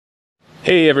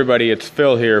Hey everybody, it's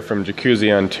Phil here from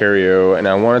Jacuzzi Ontario, and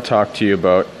I want to talk to you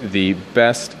about the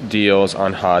best deals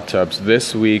on hot tubs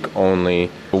this week only.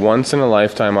 A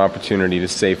once-in-a-lifetime opportunity to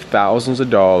save thousands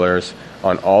of dollars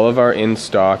on all of our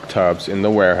in-stock tubs in the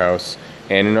warehouse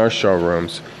and in our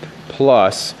showrooms,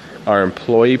 plus our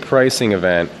employee pricing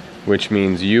event, which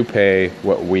means you pay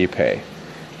what we pay.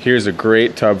 Here's a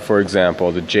great tub, for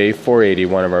example, the J480,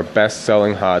 one of our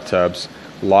best-selling hot tubs.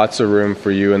 Lots of room for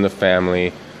you and the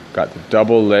family. Got the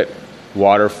double lit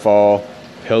waterfall,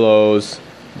 pillows,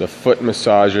 the foot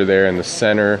massager there in the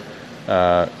center,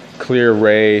 clear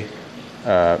ray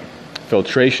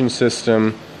filtration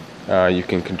system. You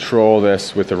can control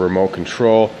this with a remote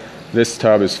control. This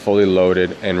tub is fully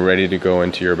loaded and ready to go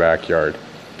into your backyard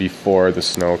before the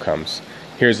snow comes.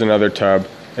 Here's another tub,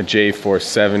 a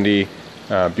J470,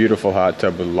 beautiful hot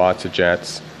tub with lots of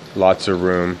jets, lots of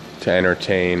room to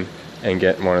entertain and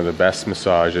get one of the best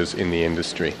massages in the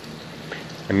industry.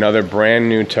 Another brand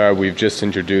new tub we've just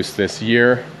introduced this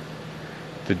year,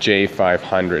 the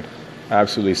J500.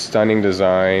 Absolutely stunning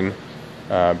design,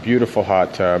 beautiful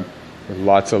hot tub with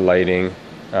lots of lighting.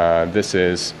 This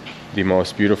is the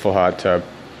most beautiful hot tub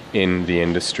in the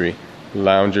industry.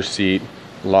 Lounger seat,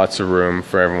 lots of room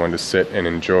for everyone to sit and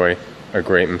enjoy a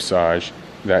great massage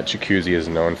that Jacuzzi is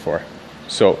known for.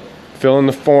 So fill in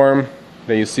the form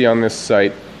that you see on this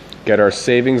site. Get our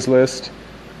savings list,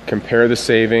 compare the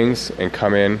savings, and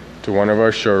come in to one of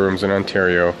our showrooms in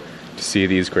Ontario to see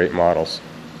these great models.